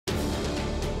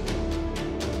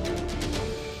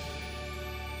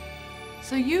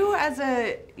So you, as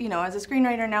a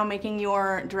screenwriter now making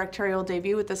your directorial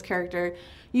debut with this character,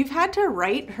 you've had to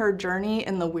write her journey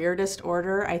in the weirdest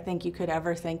order I think you could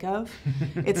ever think of.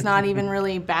 It's not even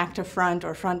really back to front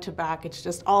or front to back. It's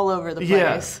just all over the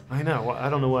place. Yeah, I know. I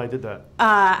don't know why I did that.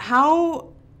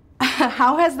 How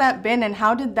has that been, and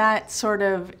how did that sort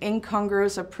of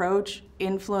incongruous approach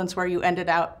influence where you ended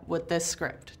up with this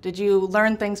script? Did you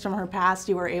learn things from her past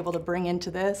you were able to bring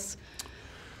into this?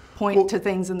 Point to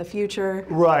things in the future?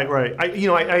 Right.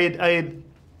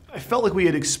 I felt like we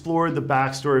had explored the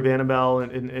backstory of Annabelle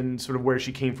and sort of where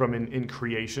she came from in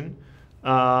creation. So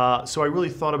I really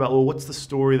thought about, well, what's the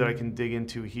story that I can dig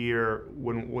into here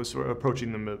when was sort of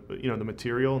approaching the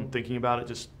material and thinking about it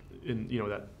just in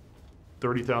that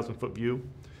 30,000-foot view.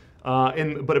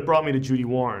 But it brought me to Judy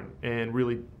Warren and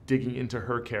really digging into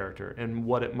her character and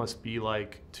what it must be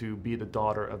like to be the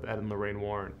daughter of Ed and Lorraine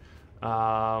Warren.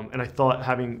 And I thought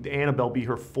having Annabelle be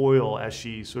her foil as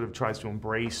she sort of tries to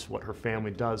embrace what her family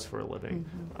does for a living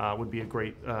would be a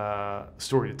great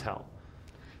story to tell.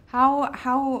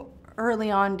 How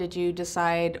early on did you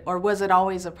decide, or was it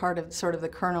always a part of sort of the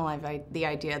kernel of the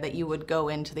idea that you would go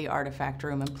into the artifact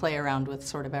room and play around with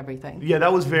sort of everything? Yeah,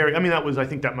 that was I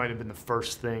think that might have been the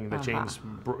first thing that James,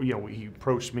 he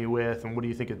approached me with, and what do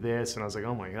you think of this? And I was like,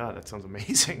 oh my God, that sounds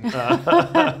amazing.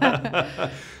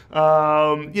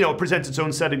 It presents its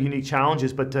own set of unique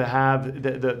challenges, but to have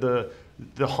the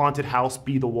haunted house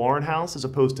be the Warren house as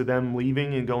opposed to them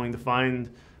leaving and going to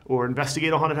find or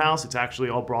investigate a haunted house, it's actually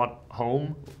all brought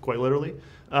home, quite literally.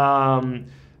 That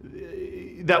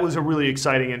was a really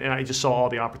exciting, and I just saw all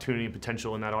the opportunity and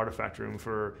potential in that artifact room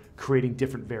for creating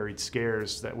different varied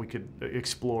scares that we could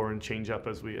explore and change up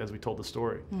as we told the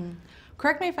story.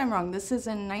 Correct me if I'm wrong, this is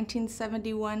in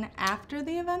 1971 after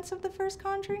the events of the first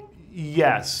Conjuring?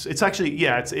 Yes, it's actually,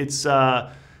 it's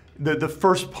the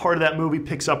first part of that movie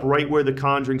picks up right where the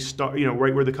Conjuring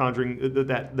right where the Conjuring,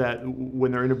 that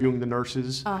when they're interviewing the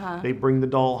nurses, they bring the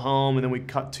doll home, and then we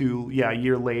cut to, a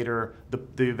year later,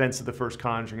 the events of the first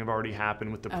Conjuring have already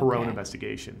happened with the Perone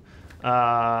investigation.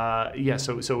 So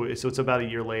it's about a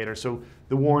year later. So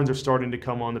the Warrens are starting to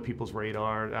come on the people's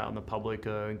radar, out in the public,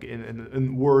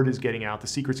 and word is getting out, the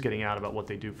secret's getting out about what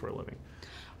they do for a living.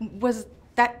 Was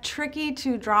that tricky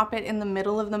to drop it in the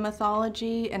middle of the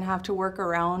mythology and have to work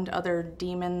around other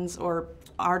demons or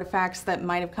artifacts that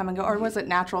might have come and go, or was it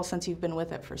natural since you've been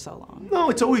with it for so long? No,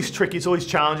 it's always tricky. It's always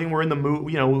challenging. We're in the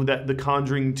mood, that the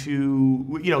Conjuring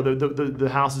 2, the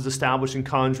house is established in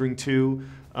Conjuring 2.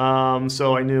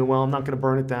 So I knew, well, I'm not going to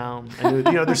burn it down. I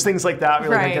knew, there's things like that.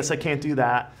 Like, I guess I can't do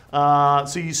that.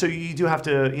 So you do have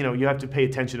to, you have to pay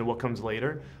attention to what comes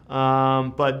later.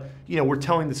 But we're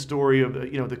telling the story of,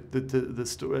 the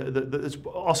story. It's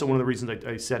also one of the reasons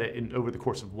I said it over the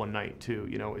course of one night too.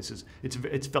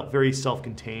 It's felt very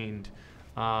self-contained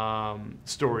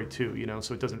story too.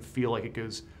 So it doesn't feel like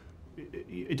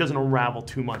it doesn't unravel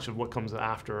too much of what comes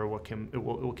after or what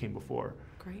came before.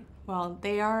 Great. Well,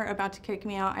 they are about to kick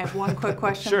me out. I have one quick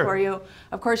question for you.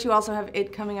 Of course, you also have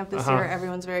It coming up this year.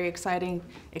 Everyone's very excited.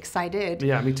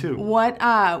 Yeah, me too. What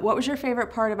was your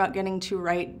favorite part about getting to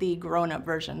write the grown-up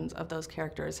versions of those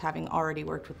characters, having already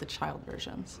worked with the child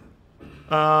versions?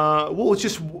 Well, it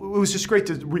was just great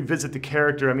to revisit the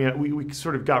character. I mean, we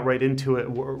sort of got right into it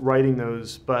writing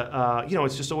those, but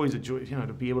it's just always a joy,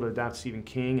 to be able to adapt Stephen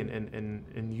King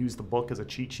and use the book as a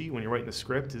cheat sheet when you're writing the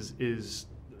script is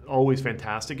always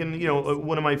fantastic. And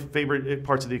one of my favorite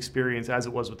parts of the experience, as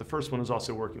it was with the first one, was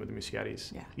also working with the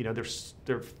Muschiettis. Yeah.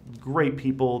 They're great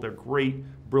people. They're great,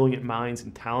 brilliant minds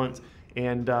and talents.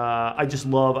 And I just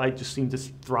seem to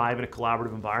thrive in a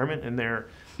collaborative environment. And they're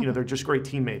just great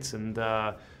teammates. So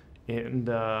that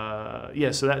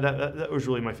was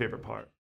really my favorite part.